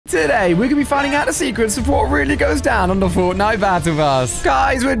Today, we're going to be finding out the secrets of what really goes down on the Fortnite Battlebus.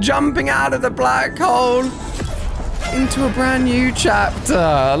 Guys, we're jumping out of the black hole into a brand new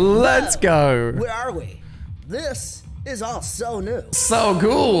chapter. Let's go. Where are we? This is all so new. So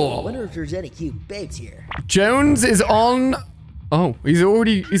cool. I wonder if there's any cute babes here. Jones is on... Oh, he's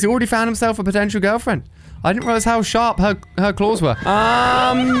already found himself a potential girlfriend. I didn't realize how sharp her claws were.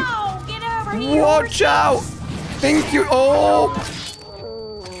 No, get over here. Watch out. Think you... Oh...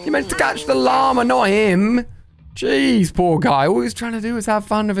 You meant to catch the llama, not him. Jeez, poor guy. All he's trying to do is have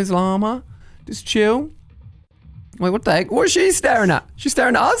fun with his llama. Just chill. Wait, what the heck? What is she staring at? She's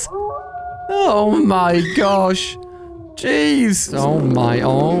staring at us? Oh my gosh. Jeez. Oh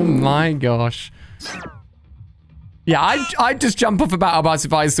my gosh. Yeah, I'd just jump off a Battlebus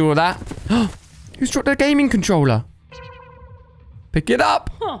if I saw that. Who's dropped a gaming controller? Pick it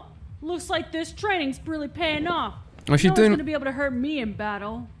up. Huh. Looks like this training's really paying off. What's she doing? No one's gonna be able to hurt me in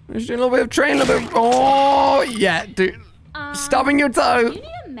battle. She's doing a little bit of training, a little bit. Oh, yeah, dude. Stubbing your toe. Do you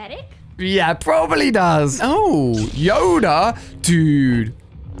need a medic? Yeah, probably does. Oh, Yoda. Dude.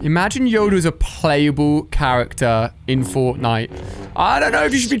 Imagine Yoda as a playable character in Fortnite. I don't know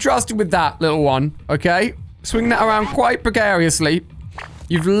if you should be trusted with that, little one. Okay? Swing that around quite precariously.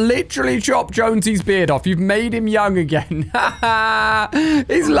 You've literally chopped Jonesy's beard off. You've made him young again.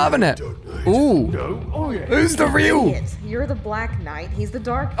 He's loving it. Ooh. Who's the real? You're the Black Knight. He's the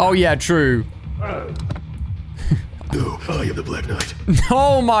Dark Knight. Oh, yeah, true. No, I am the Black Knight.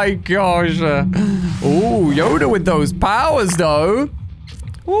 Oh, my gosh. Ooh, Yoda with those powers, though.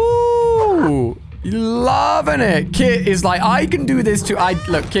 Ooh. Loving it. Kit is like, I can do this too.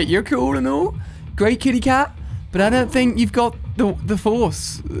 Look, Kit, you're cool and all. Great kitty cat. But I don't think you've got the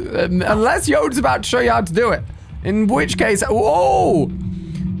force. Unless Yoda's about to show you how to do it. In which case, whoa!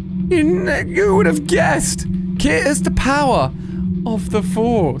 You would have guessed. Kit has the power of the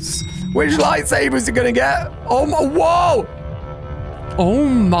force. Which lightsabers are gonna get? Oh my, whoa! Oh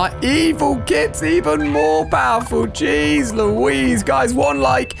my, evil Kit's even more powerful. Jeez Louise. Guys, 1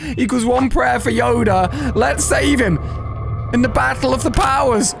 like equals 1 prayer for Yoda. Let's save him in the battle of the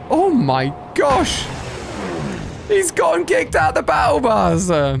powers. Oh my gosh. He's gotten kicked out the Battlebus.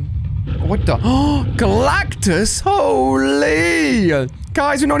 What the? Oh, Galactus? Holy!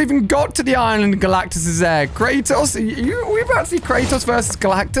 Guys, we've not even got to the island Galactus is there. Kratos, we about to see Kratos versus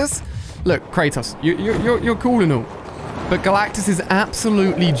Galactus? Look, Kratos, you're cool and all. But Galactus is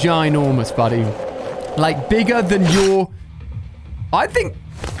absolutely ginormous, buddy. Like, bigger than your... I think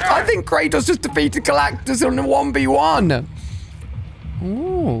Kratos just defeated Galactus on a 1v1.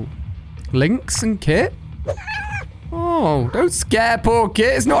 Oh. Lynx and Kit? Oh, don't scare poor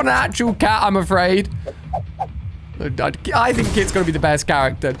Kit. It's not an actual cat, I'm afraid. I think Kit's gonna be the best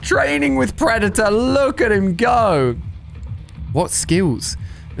character. Training with Predator. Look at him go. What skills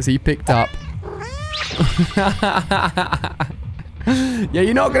has he picked up? Yeah,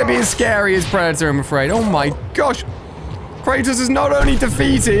 you're not gonna be as scary as Predator, I'm afraid. Oh my gosh. Kratos is not only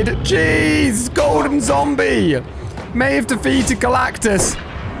defeated. Jeez, Golden Zombie. May have defeated Galactus,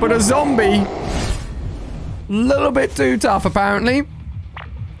 but a zombie... Little bit too tough, apparently.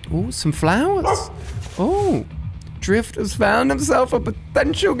 Oh, some flowers. Oh, Drift has found himself a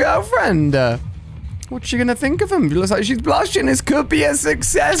potential girlfriend. What's she gonna think of him? It looks like she's blushing. This could be a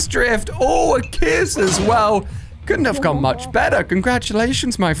success, Drift. Oh, a kiss as well. Couldn't have gone much better.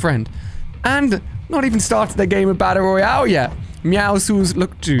 Congratulations, my friend. And not even started the game of Battle Royale yet. Meowscles,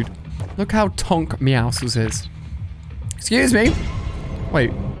 look, dude. Look how tonk Meowscles is. Excuse me.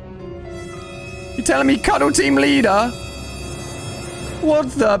 Wait. You telling me cuddle team leader? What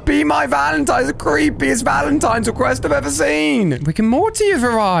the? Be my Valentine's, the creepiest Valentine's request I've ever seen. Rick and Morty have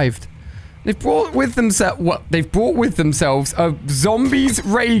arrived. They've brought with themselves a zombie's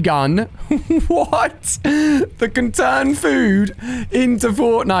ray gun. What? That can turn food into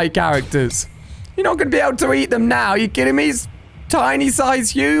Fortnite characters. You're not going to be able to eat them now. You kidding me? It's tiny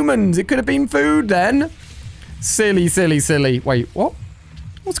sized humans. It could have been food then. Silly, silly, silly. Wait, what?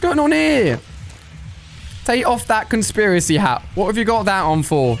 What's going on here? Take off that conspiracy hat. What have you got that on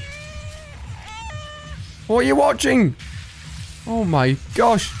for? What are you watching? Oh my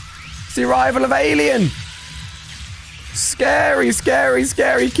gosh. It's the arrival of Alien. Scary, scary,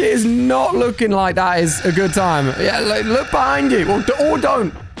 scary. Kid is not looking like that is a good time. Yeah, look behind you. Or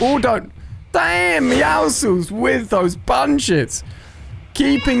don't. Or don't. Damn, Meowscles with those punches.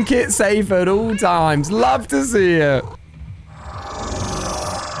 Keeping Kit safe at all times. Love to see it.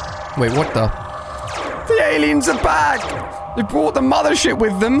 Wait, what the? The aliens are back! They brought the mothership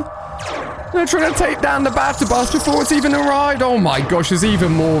with them. They're trying to take down the Battlebus before it's even arrived. Oh my gosh, there's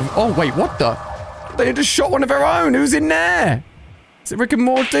even more. Oh, wait, what the? They just shot one of their own. Who's in there? Is it Rick and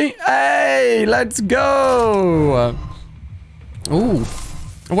Morty? Hey, let's go. Ooh.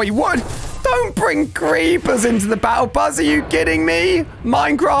 Wait, what? Don't bring creepers into the battle bus. Are you kidding me?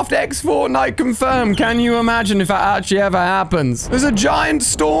 Minecraft X Fortnite confirmed. Can you imagine if that actually ever happens? There's a giant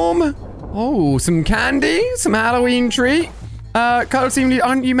storm. Oh, some candy, some Halloween treat. Color team lead,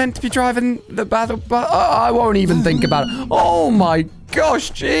 aren't you meant to be driving the battle bus? I won't even think about it. Oh my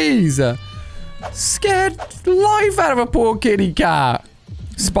gosh, jeez. Scared life out of a poor kitty cat.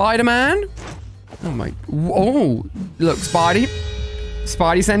 Spider-Man? Oh my, oh, look, Spidey.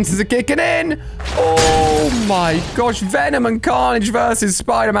 Spidey senses are kicking in. Oh my gosh, Venom and Carnage versus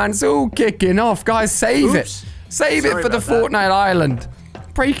Spider-Man. It's all kicking off. Guys, save it. Save it for the Fortnite Island.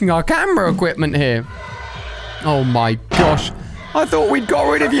 Breaking our camera equipment here. Oh my gosh. I thought we'd got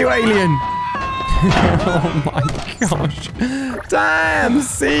rid of you, alien. Oh my gosh. Damn,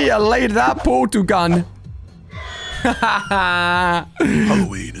 see ya later, that portal gun.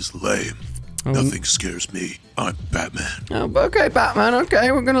 Halloween is lame. Nothing scares me. I'm Batman. Oh, okay, Batman.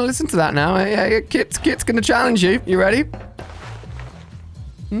 Okay, we're gonna listen to that now. Yeah, Kit's gonna challenge you. You ready?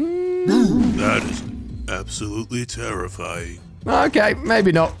 That is absolutely terrifying. Okay,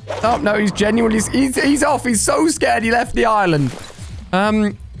 maybe not. Oh no, he's genuinely he's off. He's so scared he left the island.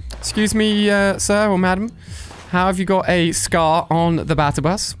 Excuse me, sir or madam. How have you got a scar on the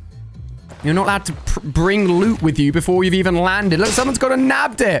Battlebus? You're not allowed to bring loot with you before you've even landed. Look, someone's got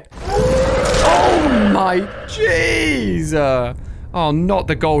nabbed it. Oh my jeez. Oh, not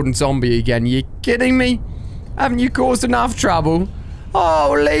the golden zombie again. You kidding me? Haven't you caused enough trouble?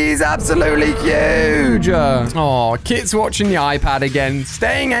 Oh, Lee's absolutely huge. Oh, Kit's watching the iPad again,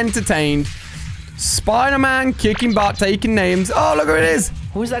 staying entertained. Spider-Man kicking butt, taking names. Oh, look who it is.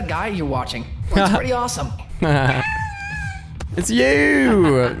 Who's that guy you're watching? Looks pretty awesome. It's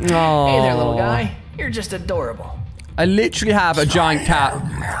you. Oh. Hey there, little guy. You're just adorable. I literally have a giant cat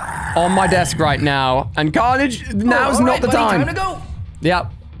on my desk right now. And Carnage, now's not the time. Time to go.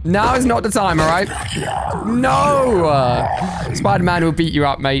 Yep. Now is not the time, all right? No! Spider-Man will beat you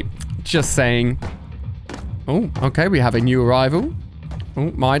up, mate. Just saying. Oh, okay, we have a new arrival. Oh,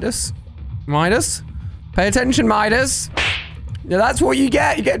 Midas. Midas? Pay attention, Midas. Yeah, that's what you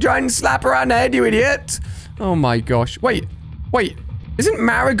get. You get trying to slap around the head, you idiot. Oh my gosh. Wait. Isn't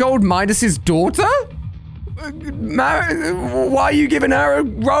Marigold Midas's daughter? Why are you giving her a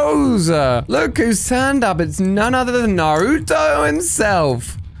rose? Look who's turned up. It's none other than Naruto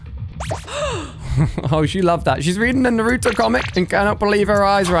himself. Oh, she loved that. She's reading the Naruto comic and cannot believe her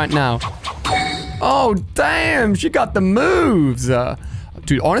eyes right now. Oh, damn. She got the moves.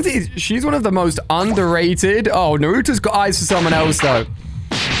 Dude, honestly, she's one of the most underrated. Oh, Naruto's got eyes for someone else, though.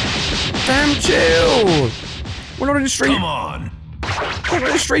 Damn, chill. We're not in a street. Come on. We're not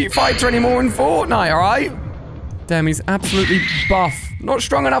in a street fighter anymore in Fortnite, all right? Damn, he's absolutely buff. Not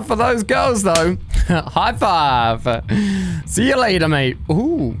strong enough for those girls, though. High five. See you later, mate.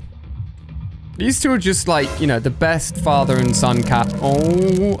 Ooh. These two are just like, you know, the best father and son cat.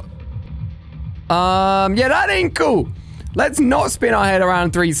 Oh. Yeah, that ain't cool. Let's not spin our head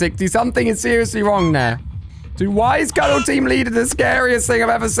around 360. Something is seriously wrong there. Dude, why is Cuddle Team Leader the scariest thing I've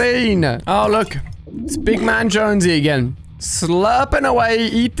ever seen? Oh, look. It's Big Man Jonesy again. Slurping away,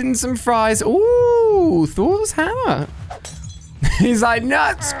 eating some fries. Ooh, Thor's hammer. He's like,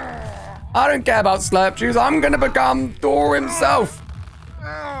 nuts. I don't care about slurp juice. I'm gonna become Thor himself.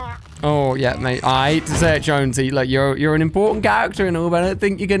 Oh, yeah, mate. I hate to say it, Jonesy. Like, you're an important character and all, but I don't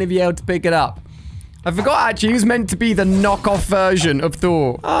think you're gonna be able to pick it up. I forgot, actually, he was meant to be the knockoff version of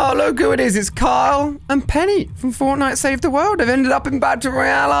Thor. Oh, look who it is. It's Kyle and Penny from Fortnite Save the World. They've ended up in Battle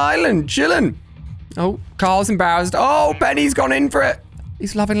Royale Island, chilling. Oh, Carl's embarrassed. Oh, Penny's gone in for it.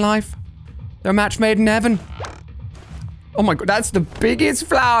 He's loving life. They're a match made in heaven. Oh my god, that's the biggest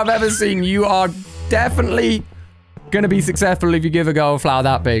flower I've ever seen. You are definitely gonna be successful if you give a girl a flower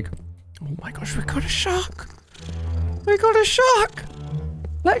that big. Oh my gosh, we got a shark. We got a shark.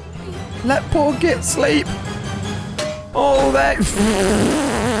 Let poor Git sleep. Oh, that.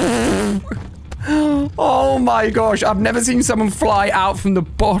 Oh my gosh, I've never seen someone fly out from the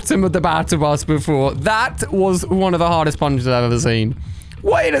bottom of the battle bus before. That was one of the hardest punches I've ever seen.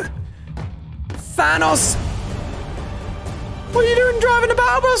 Wait a... Thanos! What are you doing driving the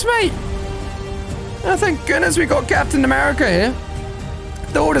battle bus, mate? Oh, thank goodness we got Captain America here.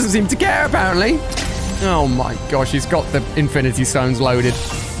 Thor doesn't seem to care, apparently. Oh my gosh, he's got the Infinity Stones loaded.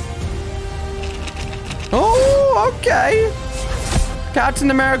 Oh, okay.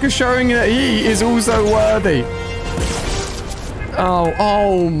 Captain America showing that he is also worthy.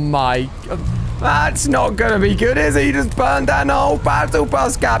 Oh my god. That's not gonna be good, is it? You just burned down the whole battle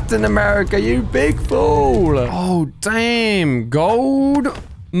bus, Captain America, you big fool. Oh, damn. Gold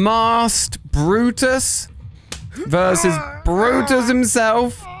masked Brutus versus Brutus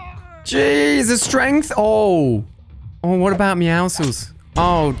himself. Jeez, the strength. Oh, what about Meowscles?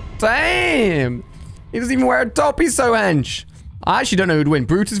 Oh, damn. He doesn't even wear a top. He's so hench. I actually don't know who'd win.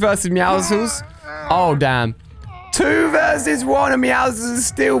 Brutus versus Meowscles. Oh, damn. 2 versus 1 and Meowscles is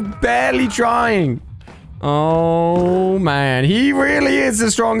still barely trying. Oh, man. He really is the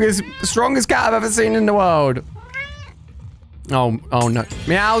strongest cat I've ever seen in the world. Oh no.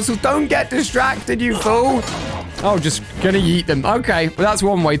 Meowscles, don't get distracted, you fool. Oh, just gonna yeet them. Okay, well, that's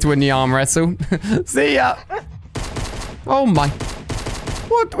one way to win the arm wrestle. See ya. Oh, my.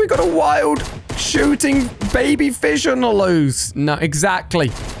 What? We got a wild shooting baby fish on the loose. No,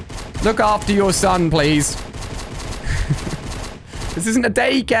 exactly. Look after your son, please. This isn't a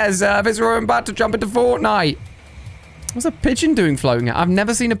daycare service where I'm about to jump into Fortnite. What's a pigeon doing floating out? I've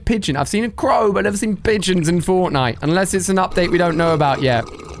never seen a pigeon. I've seen a crow, but I've never seen pigeons in Fortnite. Unless it's an update we don't know about yet.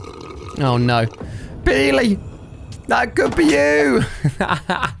 Oh, no. Peely! That could be you!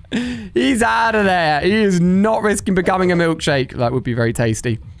 He's out of there. He is not risking becoming a milkshake. That would be very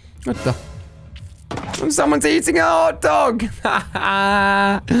tasty. What the? Someone's eating a hot dog.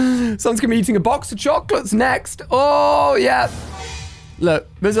 Someone's going to be eating a box of chocolates next. Oh, yeah. Look,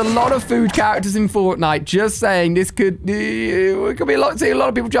 there's a lot of food characters in Fortnite. Just saying, this could be a lot. See a lot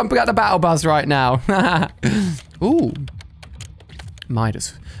of people jumping out the battle bus right now. Ooh,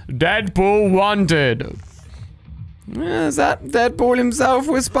 Midas. Deadpool wanted. Is that Deadpool himself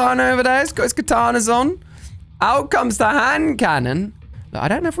whispering over there? He's got his katanas on. Out comes the hand cannon. Look, I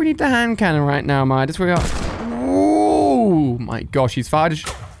don't know if we need the hand cannon right now, Midas. We got. Ooh, my gosh, he's fired.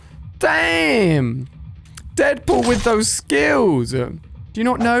 Damn. Deadpool with those skills. Do you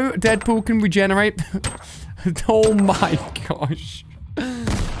not know Deadpool can regenerate? Oh my gosh.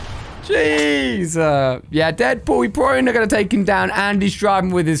 Jeez. Yeah, Deadpool, we probably not going to take him down, and he's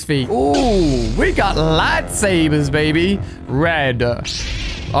driving with his feet. Ooh, we got lightsabers, baby. Red.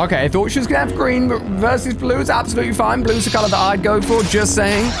 Okay, I thought she was going to have green, but versus blue is absolutely fine. Blue's the color that I'd go for, just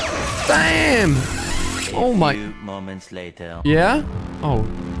saying. Damn. Oh my. A few moments later. Yeah? Oh.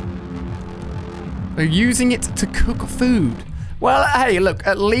 They're using it to cook food. Well, hey, look,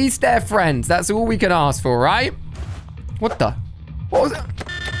 at least they're friends. That's all we can ask for, right? What the? What was it?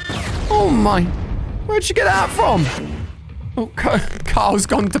 Oh my. Where'd she get that from? Oh, Carl's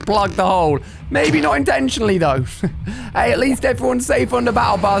gone to plug the hole. Maybe not intentionally, though. Hey, at least everyone's safe on the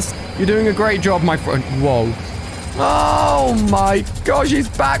battle bus. You're doing a great job, my friend. Whoa. Oh my gosh, he's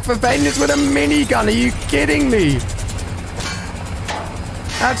back for vengeance with a minigun. Are you kidding me?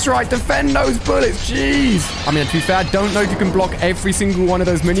 That's right, defend those bullets, jeez. I mean, to be fair, I don't know if you can block every single one of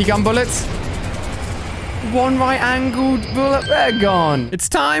those minigun bullets. One right-angled bullet, they're gone. It's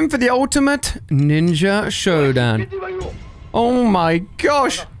time for the ultimate ninja showdown. Oh my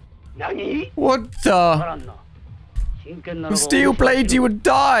gosh. What the? With steel blades, you would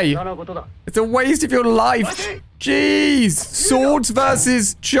die. It's a waste of your life. Jeez. Swords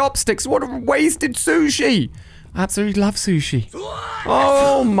versus chopsticks. What a wasted sushi. I absolutely love sushi.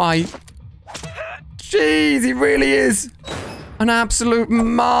 Oh my. Jeez, he really is an absolute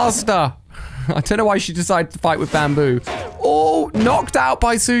master. I don't know why she decided to fight with bamboo. Oh, knocked out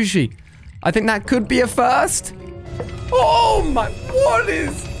by sushi. I think that could be a first. Oh my, what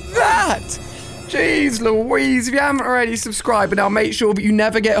is that? Jeez Louise, if you haven't already subscribed, and I'll make sure that you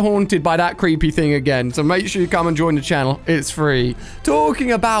never get haunted by that creepy thing again. So make sure you come and join the channel. It's free.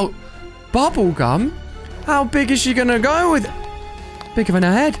 Talking about bubblegum. How big is she gonna go with it? Bigger than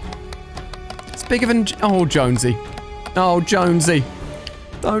her head. It's bigger than... Oh, Jonesy. Oh, Jonesy.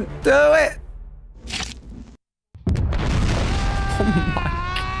 Don't do it. Oh,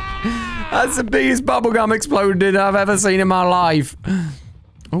 my... That's the biggest bubblegum explosion I've ever seen in my life.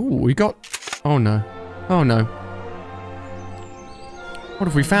 Oh, we got... Oh, no. Oh, no. What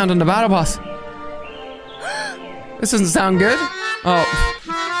have we found on the battle bus? This doesn't sound good. Oh...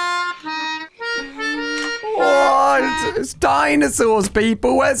 What? It's dinosaurs,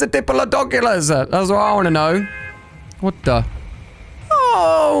 people. Where's the Diplodocus? That's what I want to know. What the?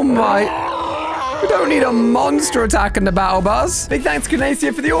 Oh my. We don't need a monster attacking the battle bus. Big thanks to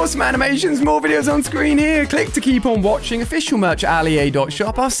Canacia for the awesome animations. More videos on screen here. Click to keep on watching. Official merch at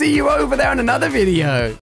MoreAli-A.shop. I'll see you over there in another video.